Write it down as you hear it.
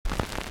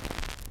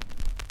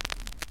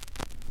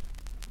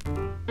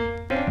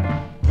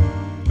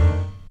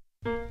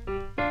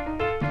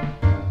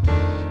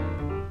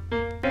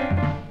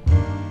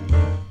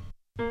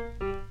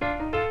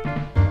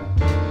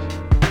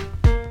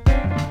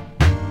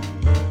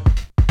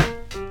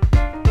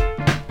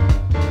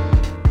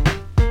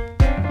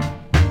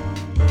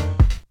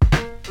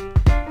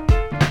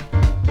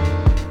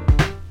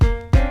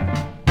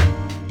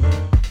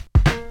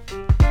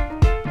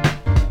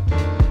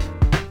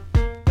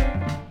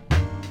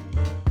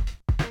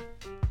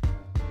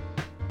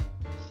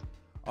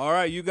All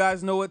right, you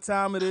guys know what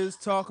time it is.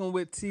 Talking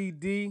with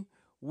TD.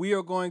 We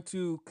are going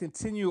to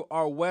continue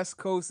our West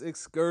Coast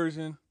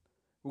excursion.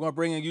 We're going to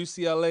bring in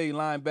UCLA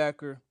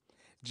linebacker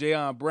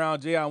Jayon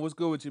Brown. Jayon, what's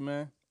good with you,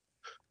 man?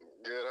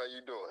 Good, how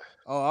you doing?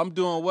 Oh, I'm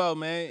doing well,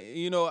 man.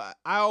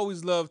 I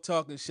always love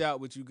talking shop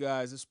with you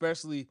guys,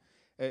 especially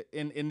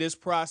in this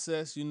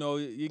process.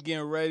 You're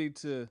getting ready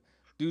to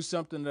do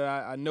something that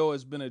I know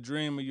has been a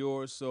dream of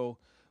yours. So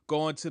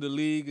going to the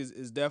league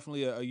is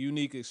definitely a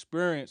unique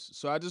experience.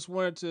 So I just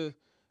wanted to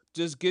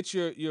just get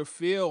your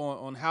feel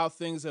on how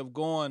things have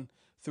gone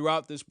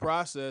throughout this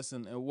process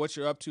and what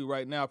you're up to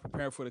right now,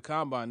 preparing for the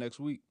combine next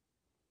week.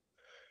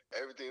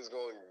 Everything's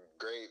going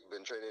great.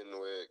 Been training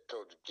with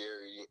Coach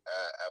Gary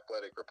at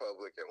Athletic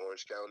Republic in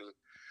Orange County.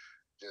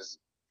 Just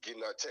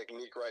getting our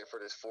technique right for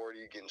this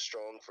 40, getting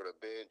strong for the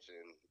bench,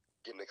 and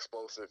getting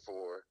explosive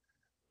for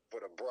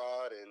the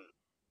broad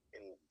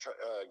and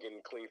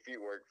getting clean feet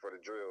work for the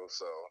drill.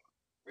 So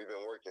we've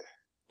been working.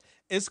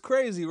 It's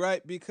crazy,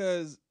 right?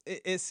 Because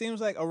it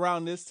seems like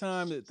around this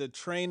time that the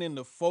training,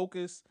 the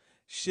focus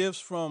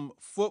shifts from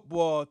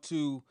football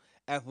to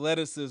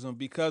athleticism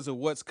because of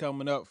what's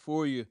coming up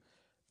for you.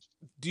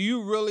 Do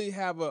you really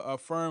have a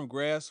firm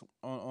grasp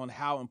on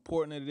how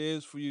important it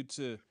is for you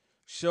to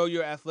show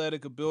your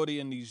athletic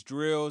ability in these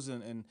drills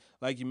and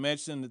like you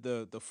mentioned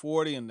the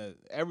 40 and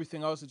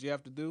everything else that you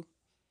have to do?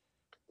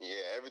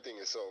 Yeah, everything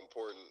is so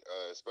important,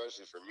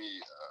 especially for me.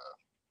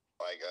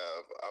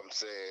 I'm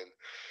saying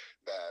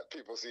that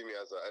people see me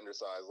as an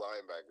undersized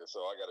linebacker, so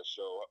I got to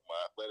show my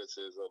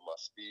athleticism, my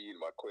speed,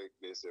 my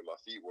quickness, and my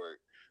feet work.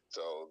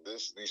 So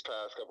these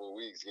past couple of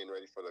weeks, getting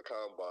ready for the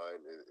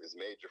combine is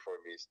major for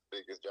me. It's the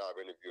biggest job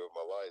interview of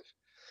my life.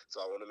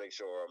 So I want to make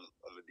sure I'm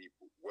gonna be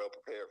well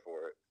prepared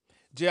for it.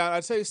 John,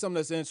 I tell you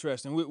something that's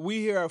interesting. We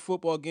here at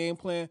Football Game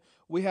Plan,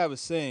 we have a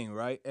saying,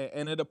 right?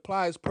 And it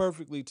applies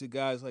perfectly to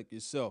guys like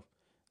yourself.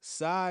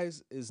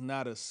 Size is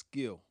not a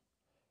skill.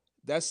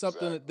 That's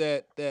something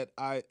Exactly.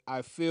 that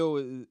I feel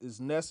is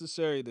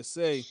necessary to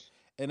say.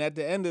 And at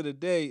the end of the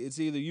day, it's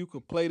either you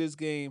could play this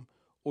game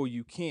or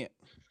you can't.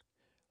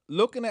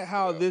 Looking at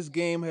how Yeah. this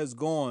game has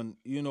gone,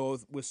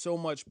 with so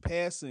much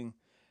passing,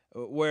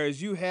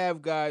 whereas you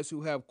have guys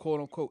who have quote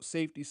unquote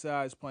safety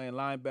size playing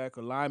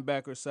linebacker,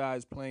 linebacker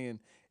size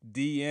playing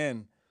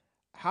DN.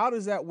 How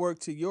does that work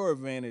to your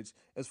advantage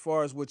as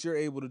far as what you're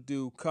able to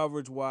do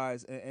coverage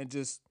wise and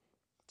just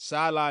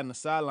sideline to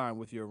sideline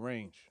with your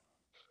range?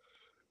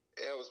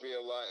 It helps me a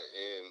lot,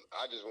 and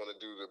I just want to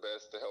do the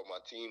best to help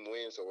my team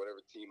win. So whatever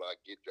team I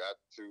get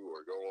drafted to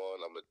or go on,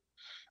 I'm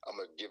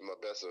gonna give my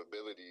best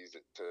abilities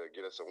to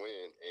get us a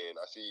win. And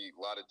I see a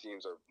lot of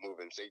teams are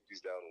moving safeties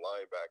down to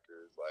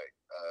linebackers. Like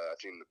I've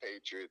seen the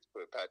Patriots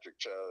put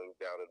Patrick Chung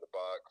down in the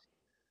box,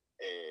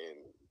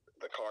 and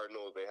the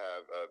Cardinals they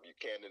have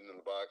Buchanan in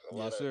the box. A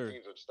lot Yes, of sir.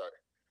 teams are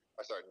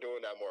start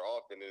doing that more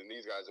often, and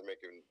these guys are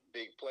making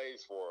big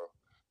plays for them.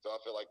 So I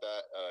feel like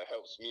that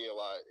helps me a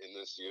lot in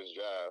this year's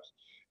draft,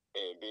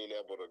 and being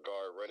able to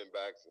guard running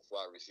backs and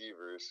slot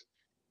receivers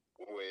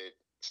with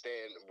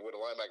with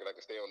a linebacker that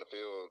can stay on the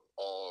field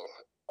all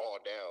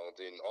downs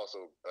and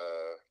also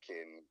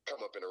can come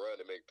up in a run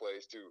and make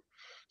plays too.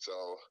 So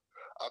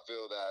I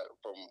feel that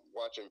from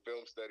watching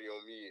film study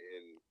on me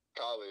in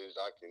college,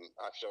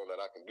 I've shown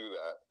that I can do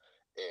that,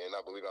 and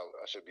I believe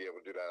I should be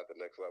able to do that at the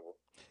next level.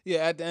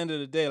 Yeah, at the end of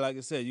the day, like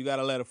I said, you got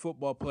to let a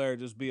football player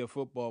just be a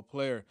football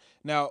player.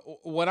 Now,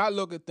 when I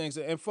look at things,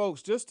 and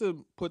folks, just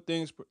to put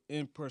things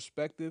in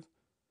perspective,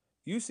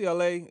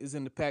 UCLA is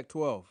in the Pac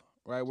 12,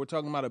 right? We're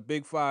talking about a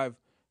Big Five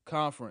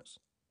conference.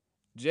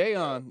 Yeah,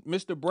 Jayon,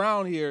 Mr.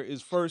 Brown here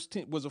is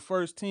was a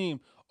first team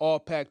all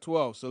Pac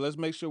 12. So let's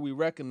make sure we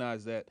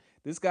recognize that.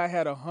 This guy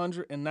had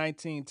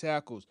 119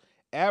 tackles,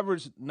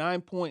 averaged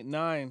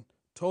 9.9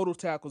 total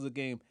tackles a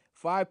game,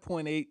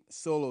 5.8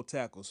 solo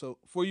tackles. So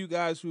for you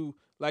guys who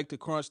like to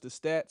crunch the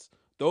stats,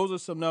 those are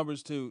some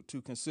numbers to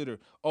consider.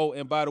 Oh,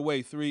 and by the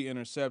way, 3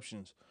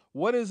 interceptions.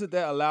 What is it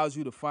that allows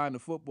you to find the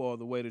football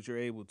the way that you're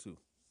able to?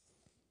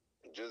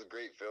 just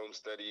great film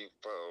study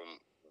from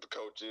the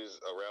coaches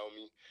around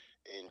me,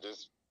 and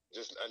just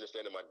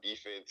understanding my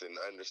defense and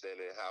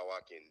understanding how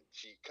I can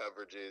cheat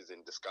coverages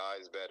and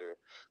disguise better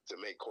to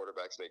make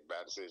quarterbacks make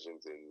bad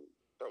decisions and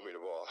throw me the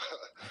ball.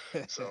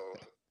 so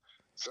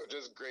so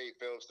just great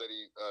film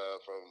study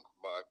from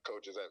my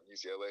coaches at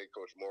UCLA,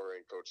 Coach Moore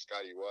and Coach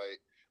Scotty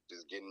White,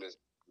 just getting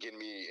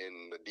me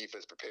in the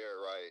defense prepared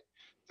right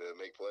to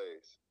make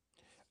plays.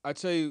 I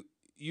tell you,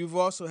 you've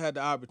also had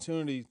the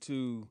opportunity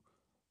to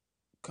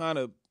kind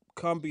of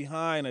come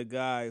behind a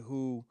guy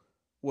who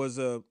was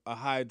a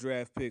high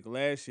draft pick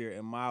last year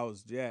and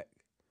Miles Jack.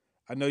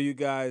 I know you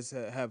guys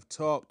have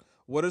talked.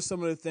 What are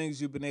some of the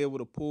things you've been able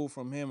to pull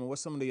from him, and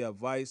what's some of the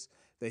advice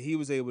that he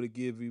was able to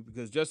give you?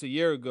 Because just a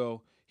year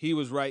ago, he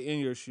was right in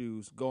your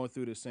shoes going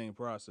through the same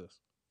process.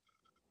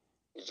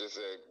 He just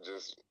said,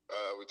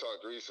 we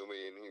talked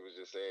recently, and he was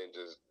just saying,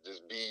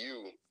 just be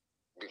you,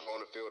 be on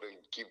the field, and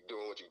keep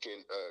doing what you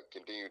can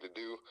continue to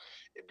do,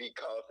 and be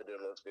confident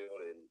on the field,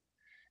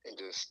 and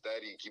just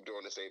study, keep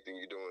doing the same thing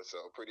you're doing.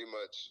 So pretty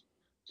much,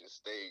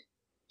 just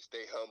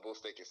stay humble,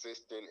 stay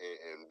consistent,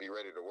 and be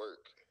ready to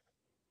work.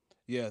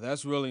 Yeah,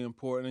 that's really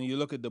important. And you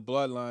look at the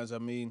bloodlines. I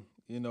mean,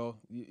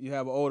 you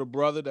have an older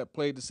brother that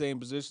played the same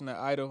position at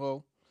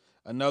Idaho,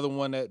 another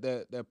one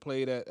that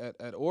played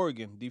at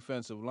Oregon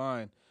defensive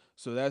line.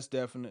 So that's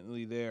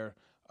definitely there.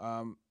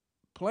 Um,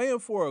 Playing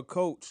for a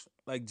coach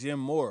like Jim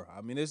Moore.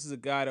 I mean, this is a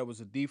guy that was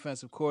a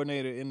defensive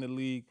coordinator in the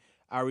league.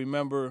 I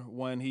remember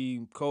when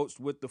he coached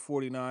with the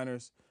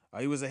 49ers.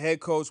 He was a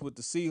head coach with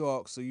the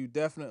Seahawks. So you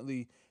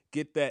definitely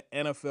get that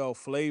NFL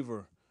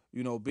flavor,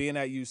 being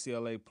at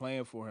UCLA,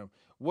 playing for him.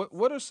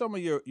 What are some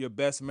of your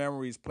best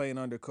memories playing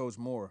under Coach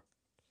Moore?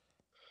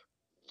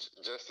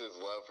 Just his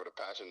love for the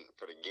passion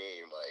for the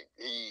game. Like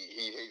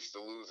he hates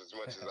to lose as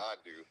much as I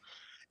do.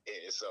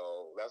 And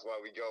so that's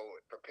why we go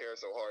prepare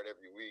so hard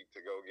every week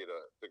to go get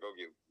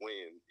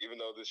wins.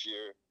 Even though this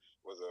year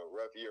was a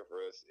rough year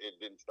for us, it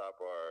didn't stop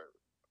our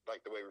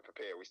like the way we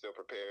prepared. We still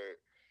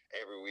prepared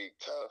every week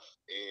tough,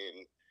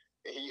 and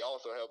he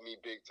also helped me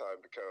big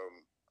time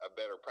become a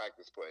better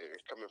practice player.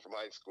 Coming from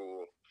high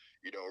school,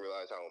 you don't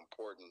realize how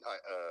important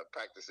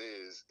practice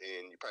is,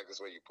 and you practice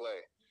where you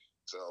play.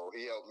 So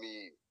he helped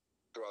me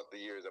throughout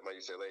the years at my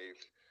UCLA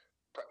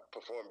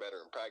perform better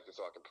in practice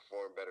so I can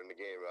perform better in the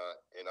game.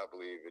 And I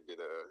believe it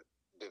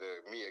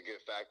me a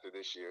good factor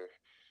this year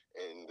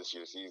in this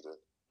year's season.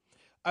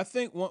 I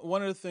think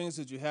one of the things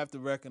that you have to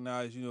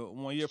recognize,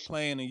 when you're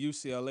playing in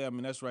UCLA, I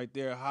mean, that's right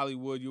there,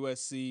 Hollywood,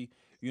 USC,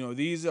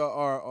 these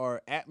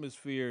are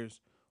atmospheres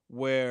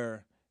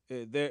where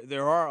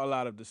there are a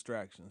lot of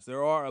distractions.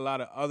 There are a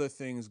lot of other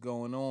things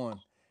going on.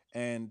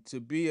 And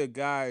to be a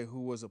guy who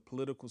was a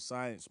political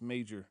science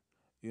major,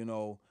 you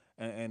know,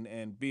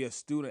 and be a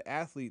student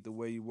athlete the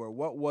way you were,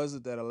 what was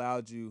it that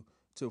allowed you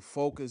to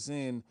focus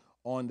in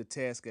on the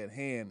task at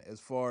hand as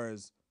far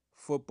as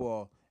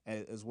football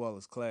as well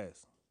as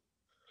class?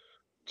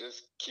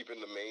 Just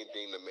keeping the main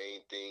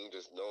thing.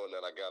 Just knowing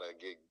that I gotta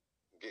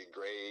get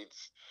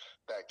grades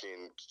that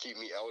can keep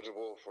me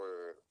eligible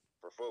for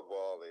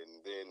football,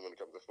 and then when it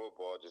comes to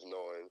football, just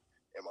knowing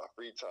in my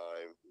free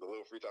time, the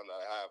little free time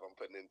that I have, I'm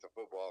putting into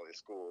football in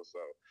school.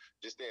 So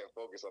just staying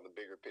focused on the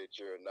bigger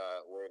picture and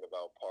not worrying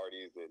about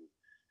parties and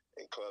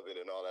clubbing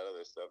and all that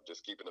other stuff.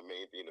 Just keeping the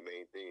main thing the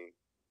main thing.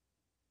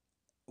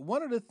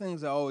 One of the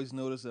things I always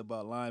noticed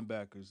about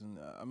linebackers, and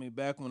I mean,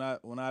 back when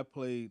I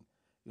played,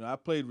 I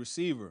played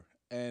receiver,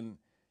 and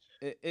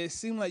it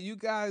seemed like you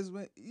guys,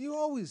 man, you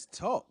always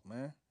talk,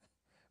 man.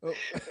 Uh,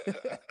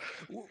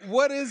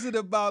 what is it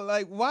about?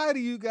 Like, why do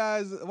you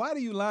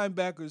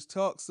linebackers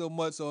talk so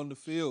much on the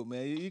field,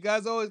 man? You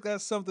guys always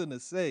got something to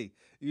say,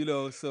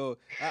 So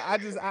I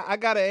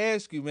gotta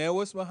ask you, man,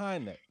 what's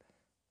behind that?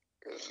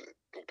 It's,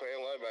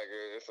 Playing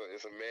linebacker,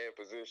 it's a man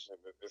position.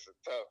 It's a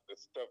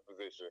tough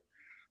position.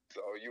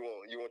 So you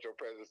want your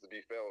presence to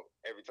be felt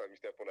every time you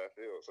step on that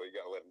field. So you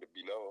gotta let it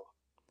be known.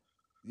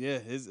 Yeah,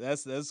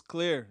 that's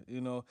clear.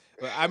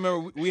 But I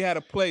remember we had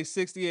a play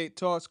 68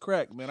 toss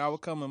crack. Man, I would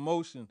come in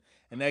motion,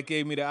 and that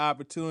gave me the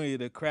opportunity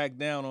to crack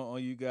down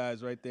on you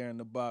guys right there in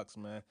the box,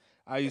 man.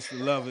 I used to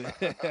love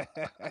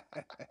it.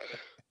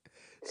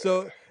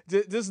 So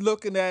just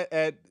looking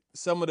at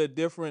some of the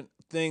different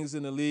things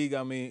in the league.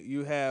 I mean,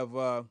 you have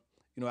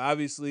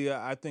obviously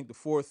I think the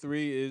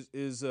 4-3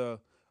 is a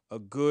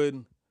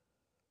good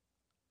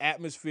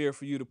atmosphere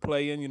for you to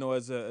play in.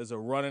 As a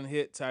run and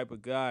hit type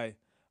of guy.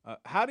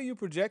 How do you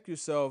project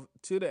yourself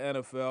to the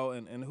NFL,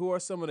 and who are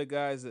some of the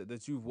guys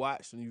that you've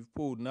watched and you've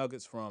pulled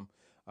nuggets from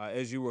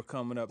as you were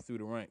coming up through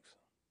the ranks?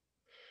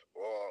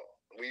 Well,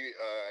 we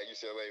at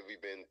UCLA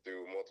we've been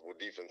through multiple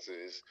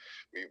defenses.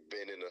 We've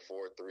been in the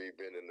 4-3,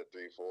 been in the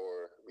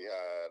 3-4.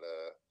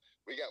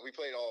 We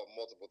played all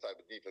multiple type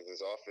of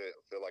defenses. So I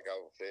feel like I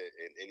would fit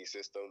in any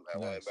system at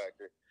Nice.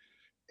 linebacker.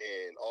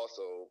 And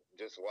also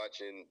just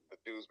watching the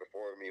dudes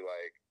before me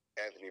like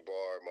Anthony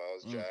Barr,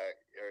 Miles Mm. Jack,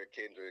 Eric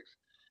Kendricks,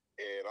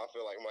 and I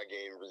feel like my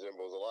game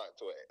resembles a lot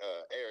to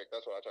Eric.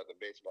 That's what I tried to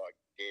base my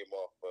game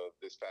off of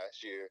this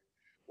past year,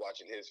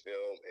 watching his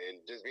film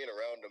and just being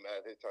around him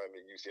at his time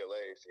at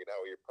UCLA, seeing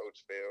how he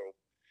approached film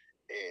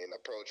and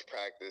approached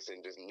practice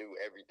and just knew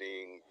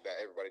everything that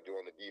everybody do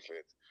on the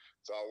defense.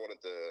 So I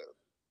looked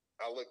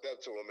up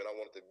to him and I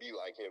wanted to be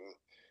like him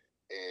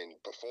and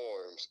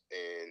performs,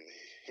 and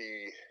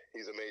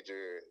he's a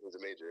major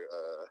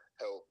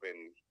help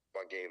in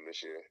my game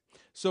this year.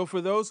 So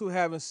for those who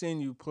haven't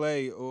seen you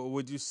play,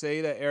 would you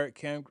say that Eric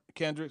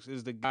Kendricks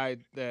is the guy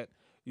that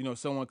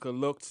someone could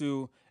look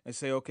to and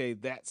say, okay,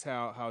 that's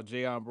how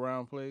Jayon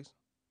Brown plays?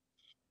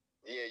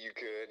 Yeah, you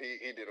could.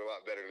 He did a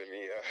lot better than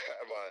me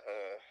my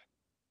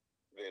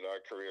than our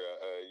career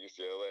at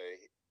UCLA.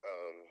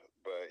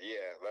 But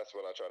yeah, that's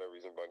when I try to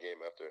resume my game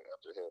after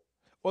him.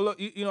 Well,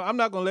 look, I'm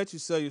not going to let you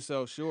sell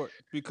yourself short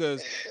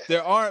because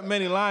there aren't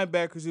many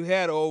linebackers who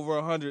had over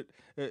 100,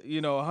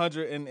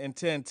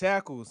 110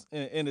 tackles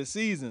in a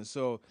season.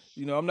 So,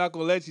 I'm not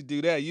going to let you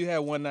do that. You had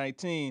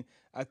 119.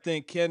 I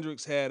think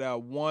Kendricks had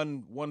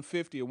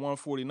 150 or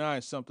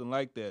 149, something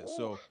like that. Ooh,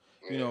 So,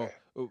 yeah.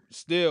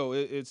 Still,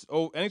 it's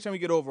anytime you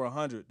get over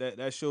 100,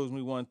 that shows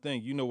me one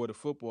thing. You know where the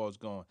football is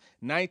going.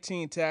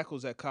 19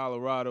 tackles at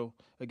Colorado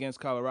against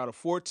Colorado,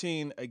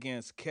 14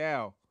 against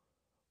Cal.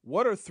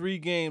 What are 3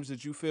 games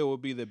that you feel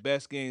would be the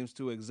best games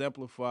to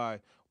exemplify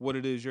what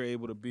it is you're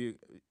able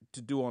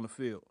to do on the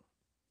field?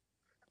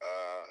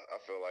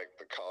 I feel like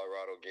the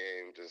Colorado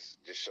game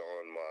just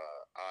showing my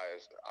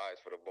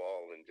eyes for the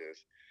ball and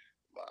just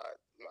my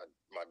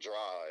my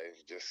drive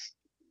just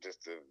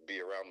to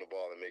be around the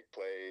ball and make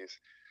plays.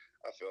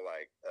 I feel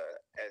like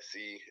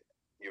SC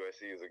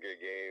USC is a good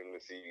game to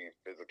see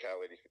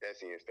physicality,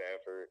 SC and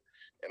Stanford,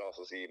 and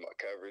also see my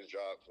coverage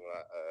drops when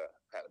I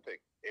had to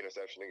pick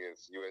interception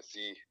against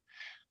USC.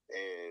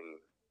 And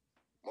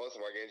most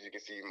of our games, you can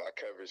see my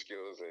coverage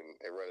skills and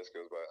running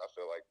skills, but I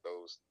feel like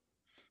those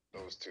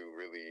two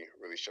really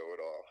show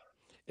it all.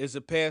 It's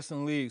a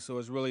passing league, so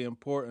it's really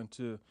important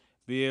to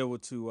be able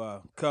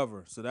to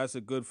cover. So that's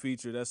a good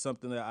feature. That's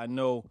something that I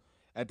know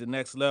at the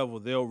next level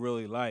they'll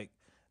really like.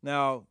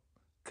 Now,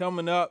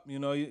 coming up,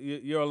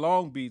 you're a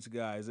Long Beach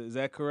guy. Is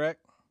that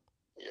correct?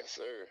 Yes,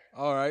 sir.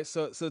 All right.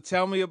 So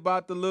tell me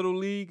about the little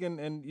league and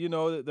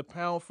the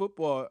pound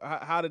football.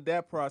 How did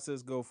that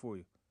process go for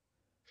you?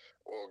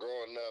 Well,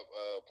 growing up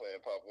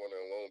playing Pop Warner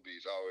in Long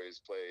Beach, I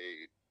always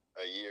played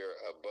a year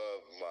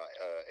above my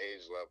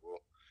age level,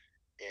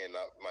 and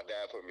my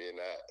dad put me in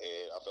that,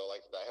 and I felt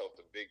like that helped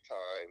a big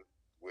time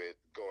with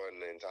going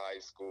into high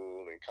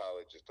school and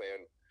college, just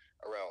playing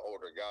around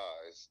older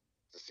guys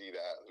to see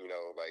that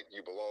like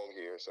you belong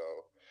here. So,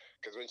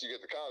 because once you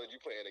get to college, you're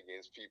playing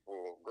against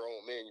people,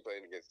 grown men. You're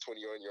playing against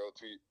 21-year-old,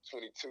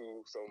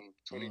 22, some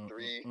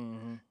 23,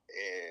 Mm-hmm.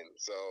 and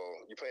so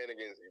you're playing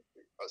against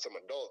some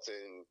adults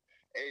and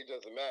age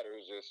doesn't matter.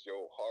 It's just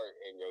your heart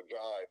and your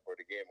drive for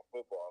the game of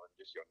football and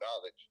just your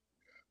knowledge.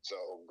 So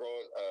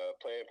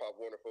playing Pop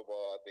Warner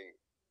football, I think,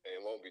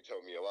 and Long Beach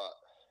helped me a lot.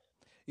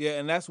 Yeah,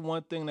 and that's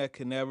one thing that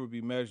can never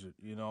be measured.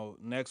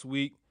 Next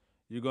week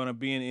you're going to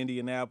be in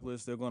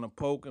Indianapolis. They're going to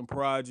poke and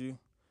prod you.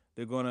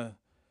 They're going to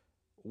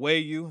weigh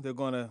you. They're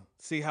going to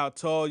see how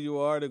tall you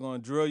are. They're going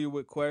to drill you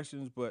with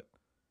questions, but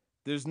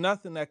there's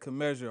nothing that can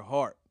measure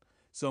heart.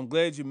 So I'm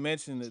glad you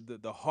mentioned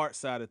the heart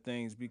side of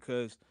things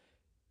because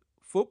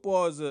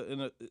football is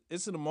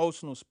it's an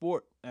emotional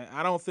sport, and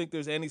I don't think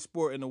there's any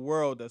sport in the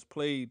world that's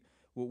played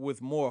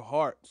with more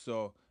heart.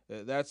 So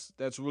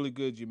that's really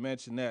good. You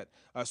mentioned that.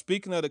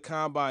 Speaking of the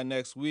combine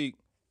next week,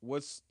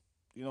 what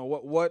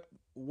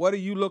are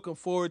you looking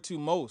forward to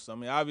most? I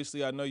mean,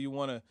 obviously, I know you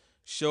want to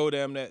show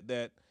them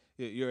that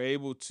you're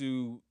able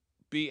to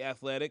be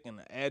athletic and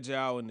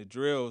agile in the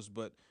drills,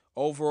 but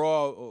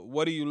overall,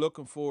 what are you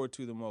looking forward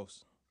to the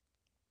most?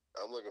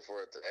 I'm looking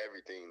forward to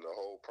everything, the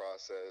whole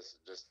process,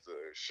 just to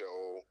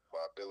show my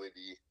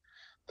ability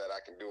that I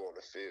can do on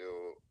the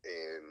field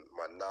and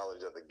my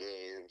knowledge of the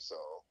game. So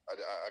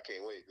I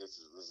can't wait. This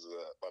is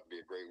about to be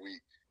a great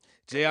week.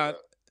 Jayon,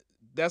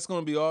 that's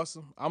going to be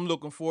awesome. I'm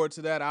looking forward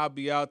to that. I'll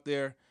be out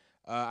there.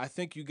 I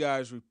think you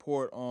guys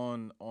report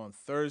on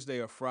Thursday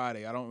or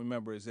Friday. I don't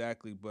remember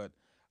exactly, but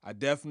I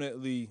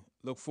definitely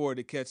look forward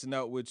to catching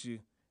up with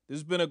you. This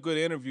has been a good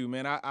interview,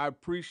 man. I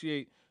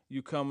appreciate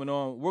you coming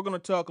on. We're going to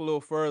talk a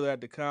little further at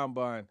the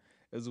combine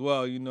as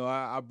well.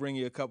 I'll bring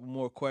you a couple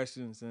more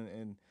questions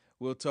and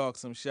we'll talk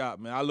some shop,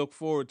 man. I look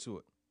forward to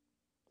it.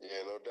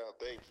 Yeah, no doubt.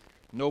 Thank you.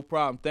 No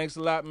problem. Thanks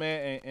a lot,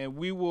 man. And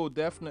we will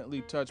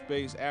definitely touch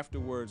base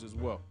afterwards as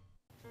well.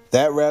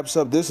 That wraps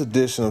up this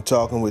edition of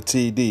Talking with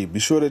TD. Be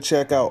sure to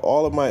check out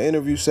all of my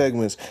interview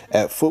segments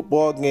at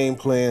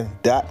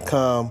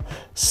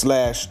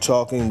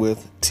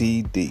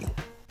footballgameplan.com/talkingwithtd.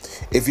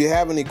 If you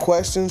have any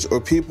questions or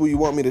people you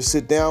want me to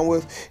sit down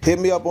with, hit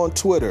me up on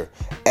Twitter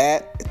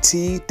at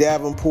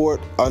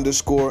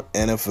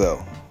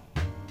 @TDavenport_NFL.